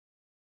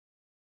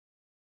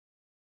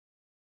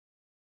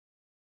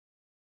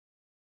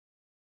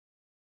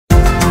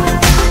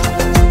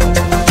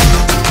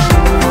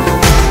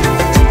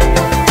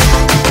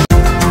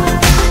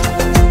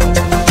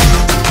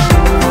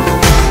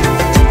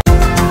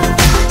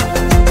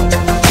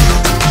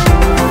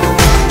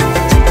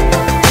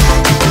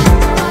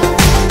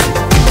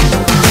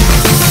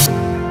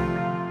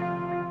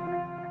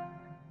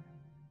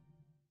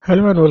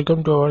Hello and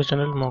welcome to our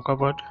channel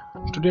Mockup.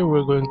 Today we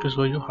are going to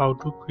show you how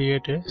to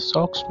create a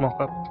socks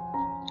mockup.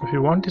 If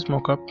you want this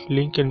mockup,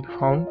 link can be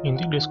found in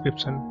the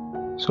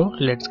description. So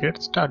let's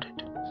get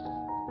started.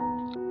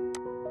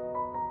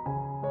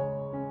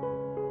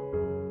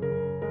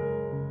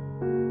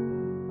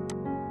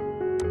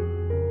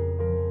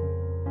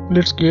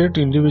 Let's create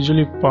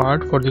individually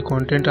part for the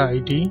content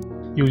ID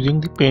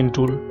using the pen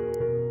tool.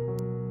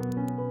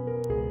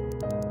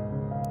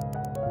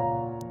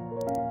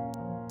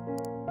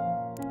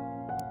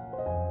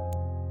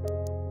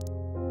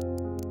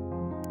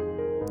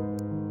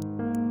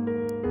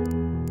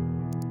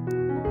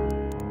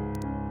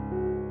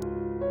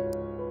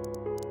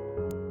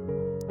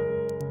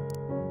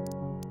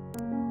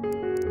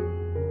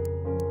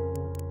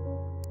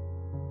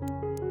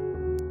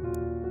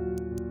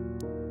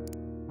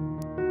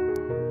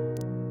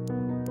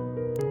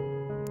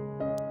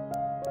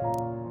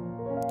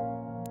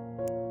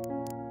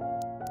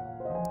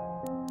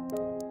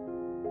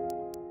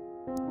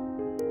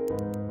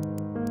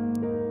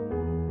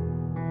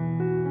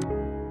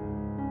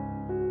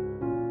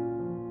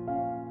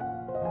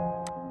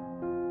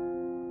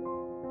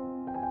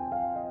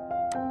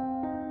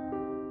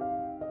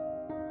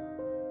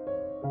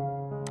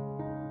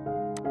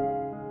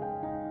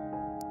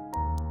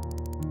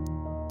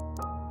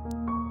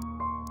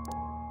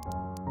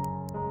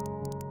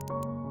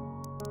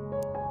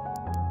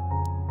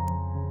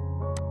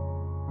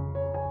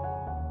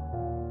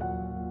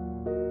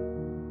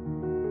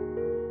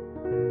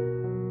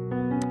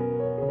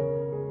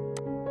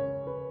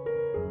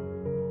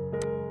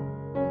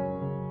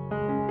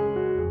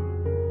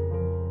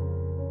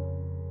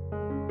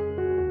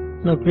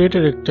 Now create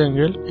a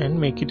rectangle and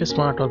make it a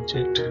smart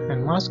object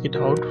and mask it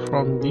out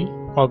from the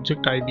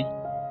object ID.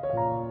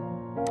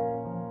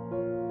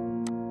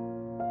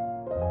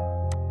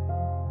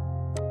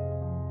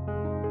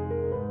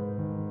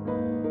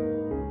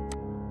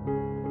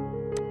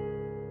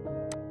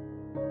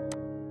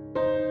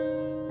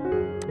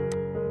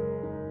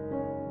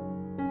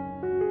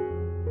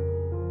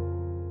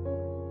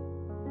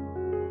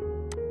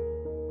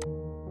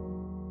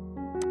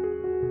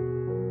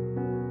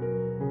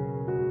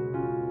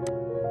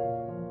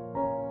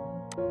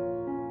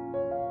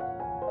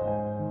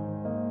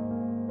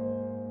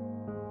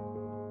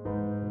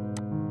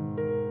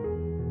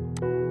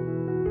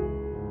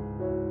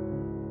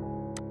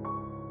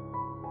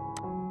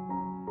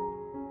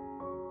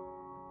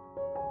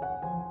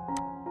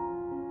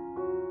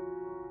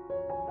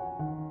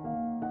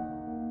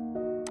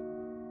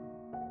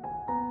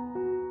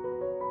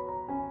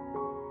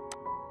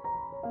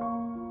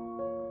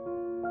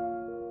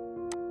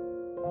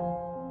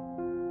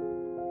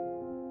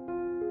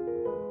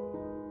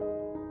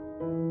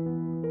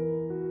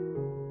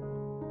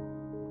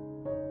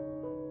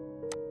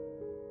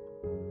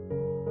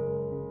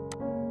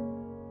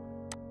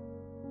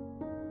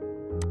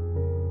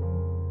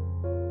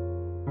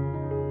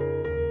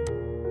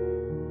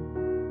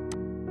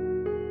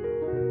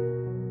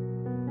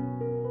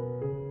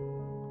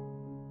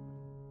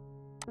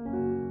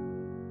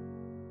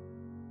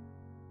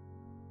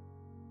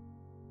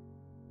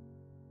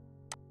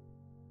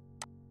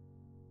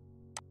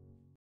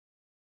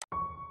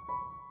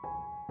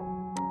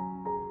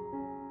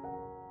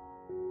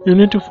 You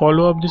need to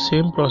follow up the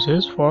same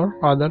process for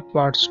other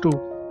parts too.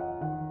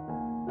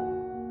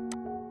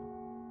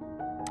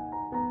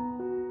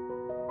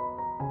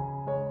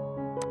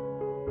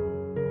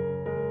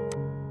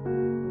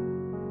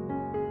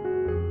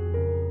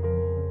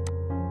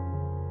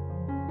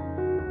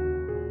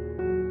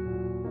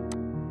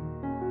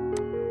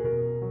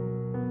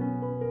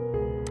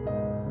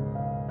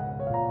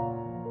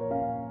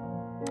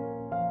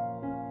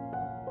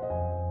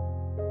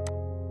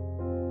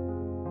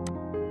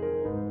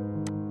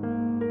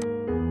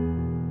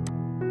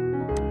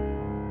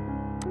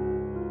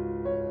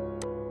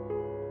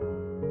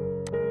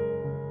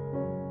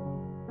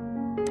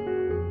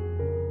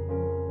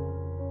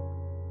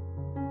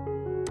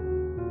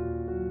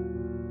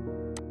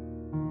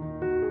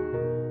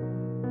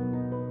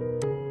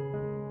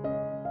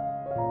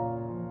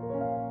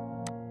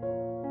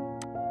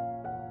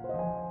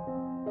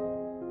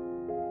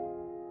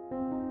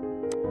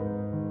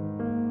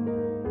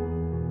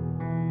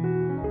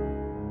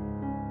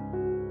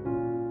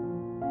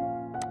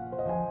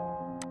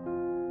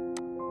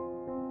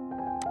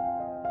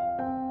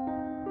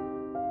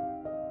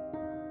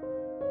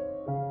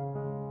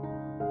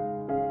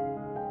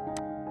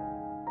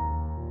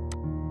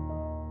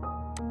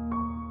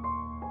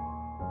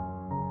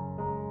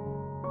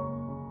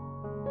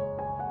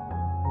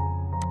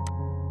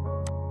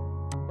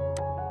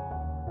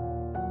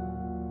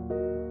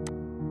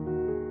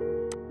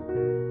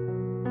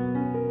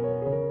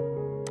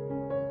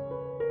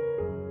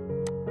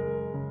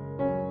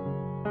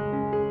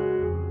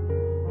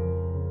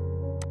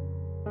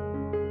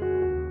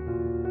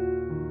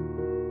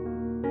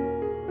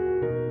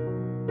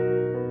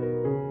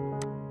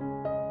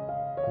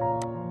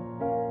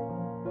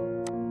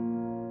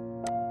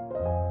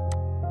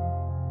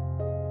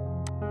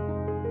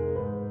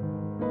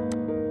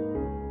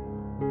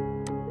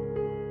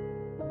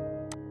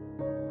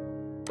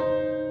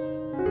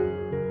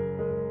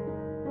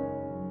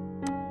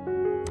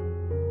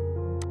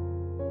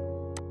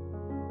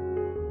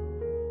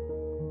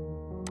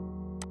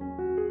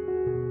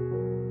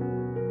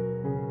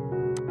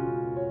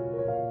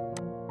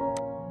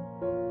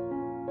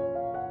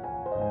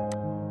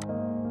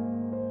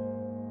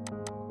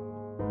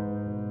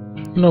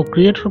 Now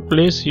create or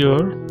place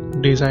your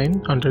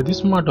design under the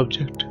smart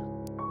object.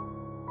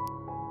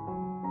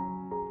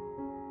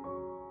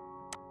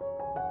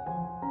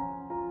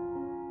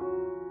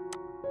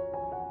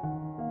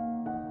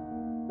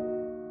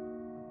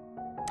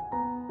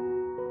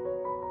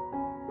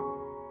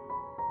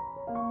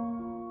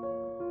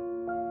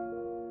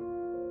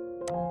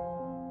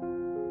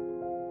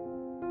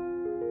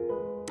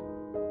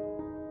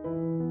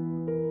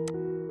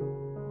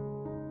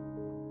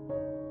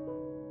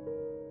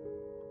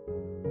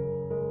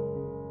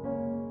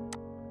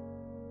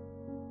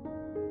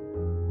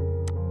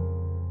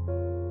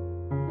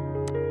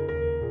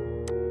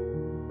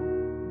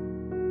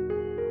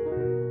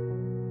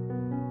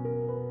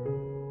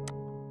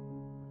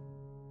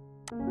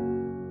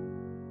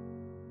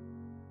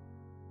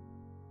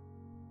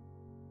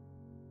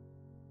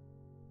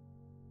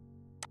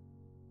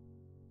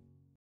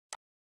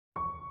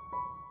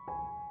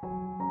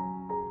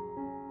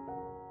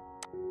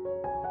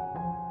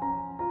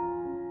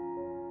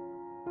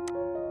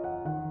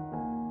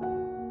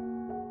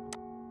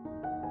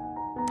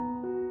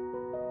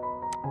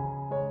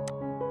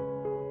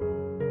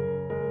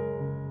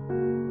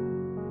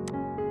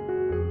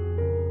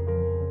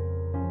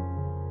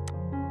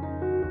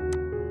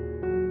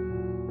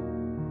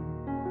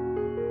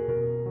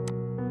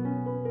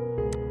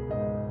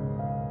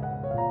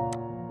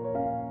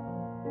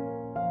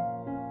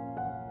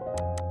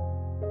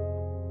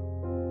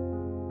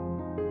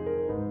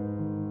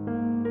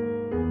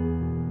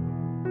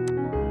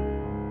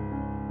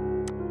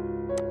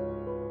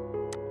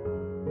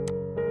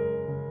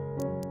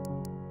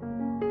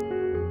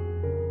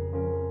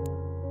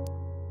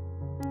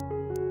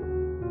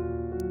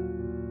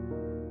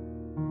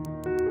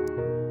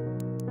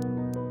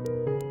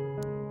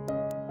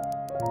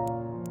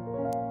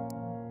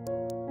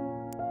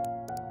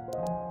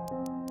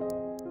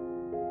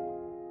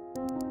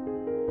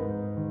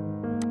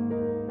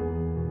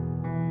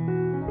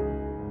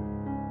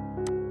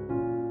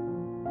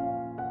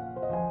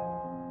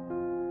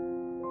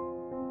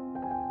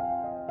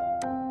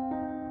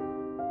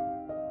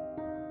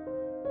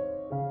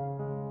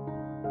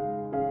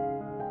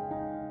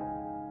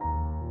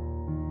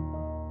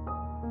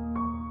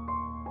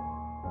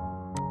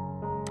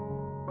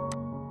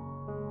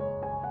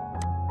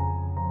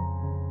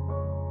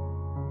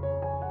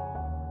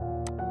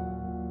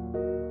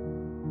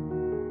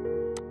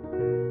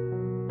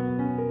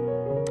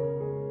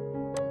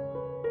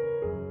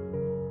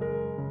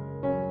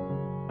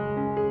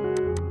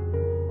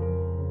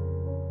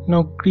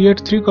 Now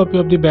create 3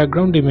 copies of the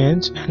background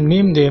image and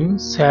name them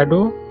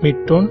shadow,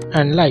 midtone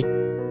and light.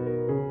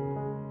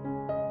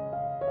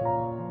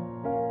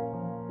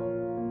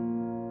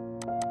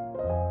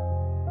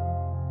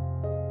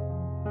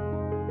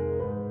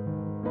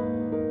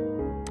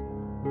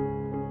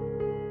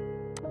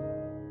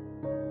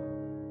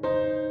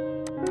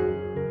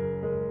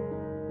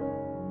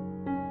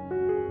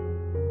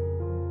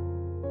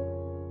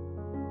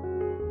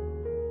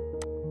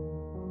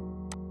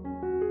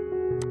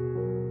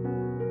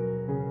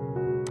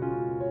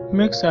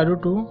 Make shadow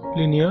to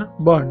linear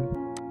burn.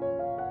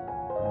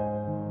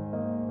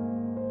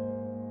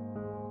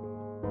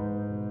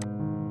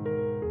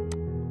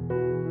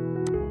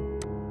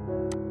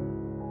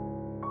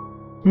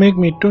 Make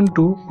midtone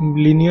to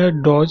linear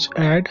dodge,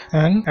 add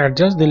and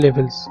adjust the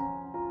levels.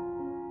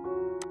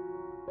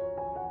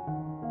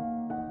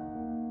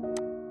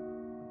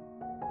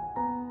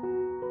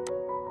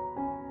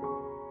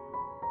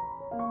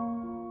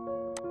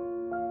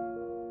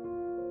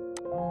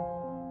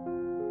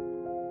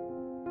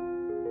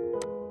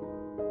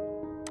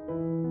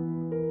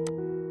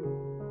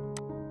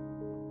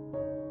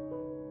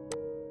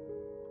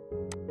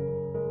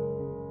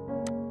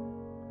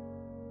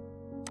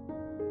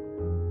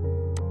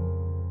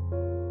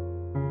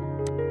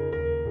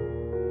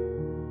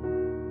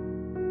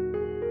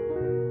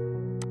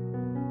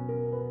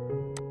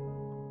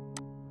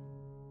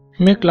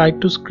 Make light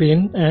to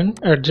screen and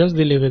adjust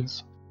the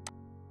levels.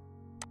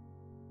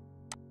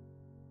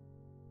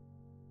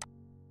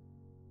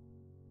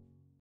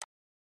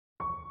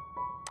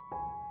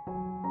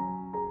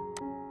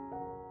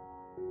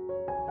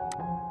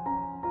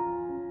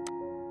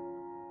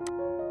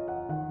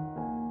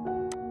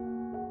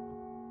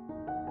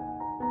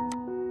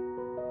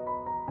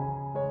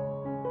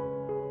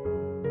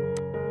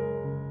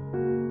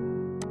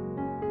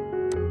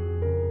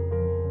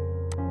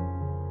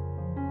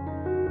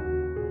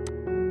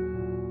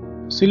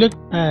 Select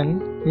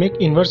and make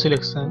inverse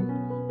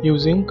selection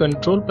using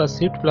Ctrl plus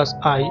Shift plus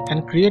I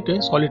and create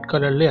a solid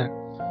color layer.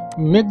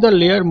 Make the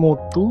layer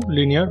mode to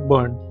linear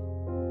burn.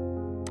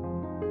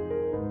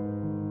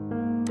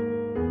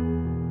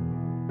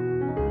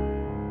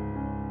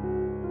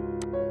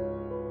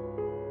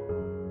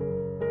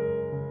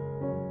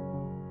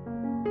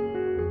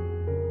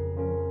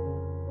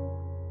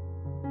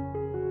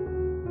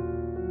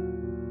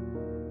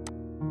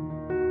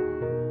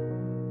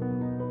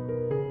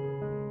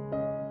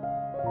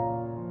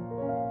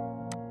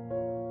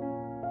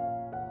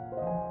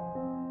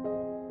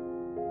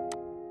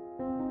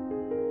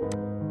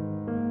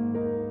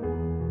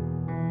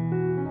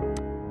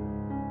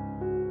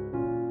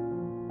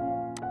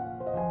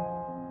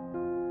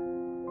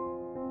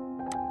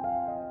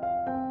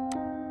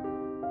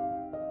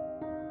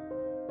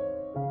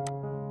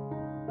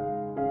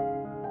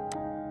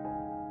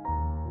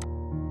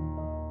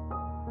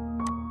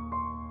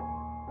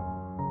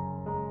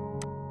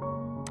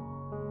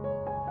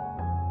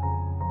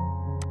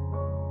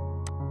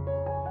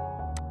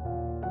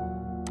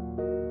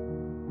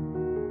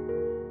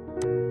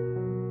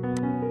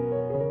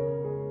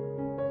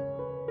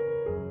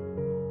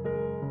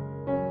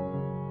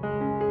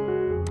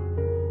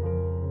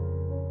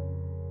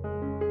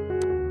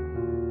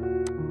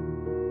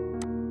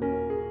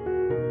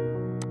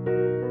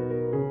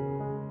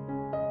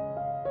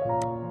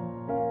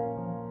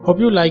 Hope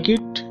you like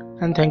it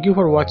and thank you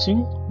for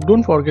watching.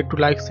 Don't forget to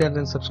like, share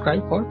and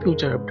subscribe for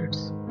future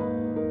updates.